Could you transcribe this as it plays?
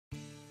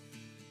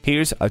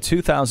Here's a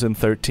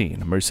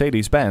 2013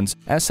 Mercedes-Benz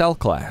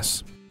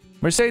SL-Class.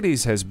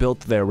 Mercedes has built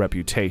their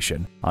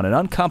reputation on an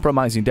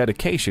uncompromising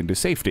dedication to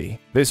safety.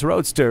 This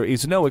roadster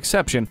is no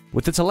exception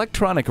with its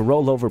electronic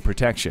rollover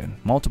protection,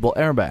 multiple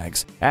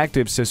airbags,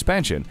 active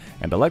suspension,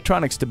 and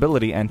electronic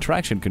stability and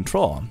traction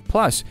control.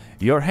 Plus,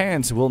 your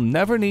hands will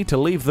never need to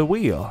leave the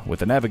wheel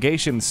with a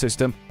navigation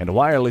system and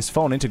wireless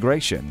phone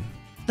integration.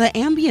 The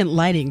ambient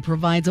lighting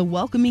provides a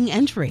welcoming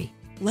entry.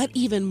 Let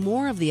even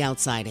more of the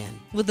outside in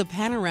with the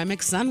panoramic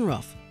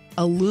sunroof.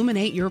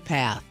 Illuminate your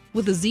path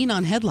with the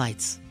xenon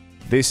headlights.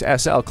 This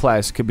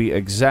SL-Class could be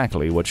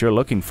exactly what you're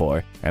looking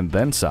for, and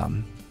then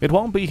some. It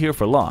won't be here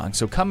for long,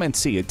 so come and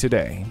see it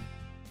today.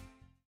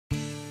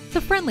 The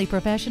friendly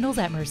professionals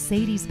at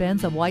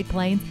Mercedes-Benz of White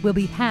Plains will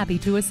be happy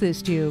to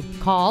assist you.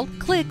 Call,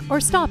 click,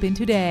 or stop in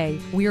today.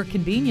 We are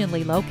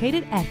conveniently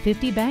located at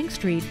 50 Bank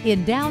Street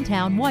in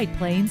downtown White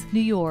Plains,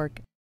 New York.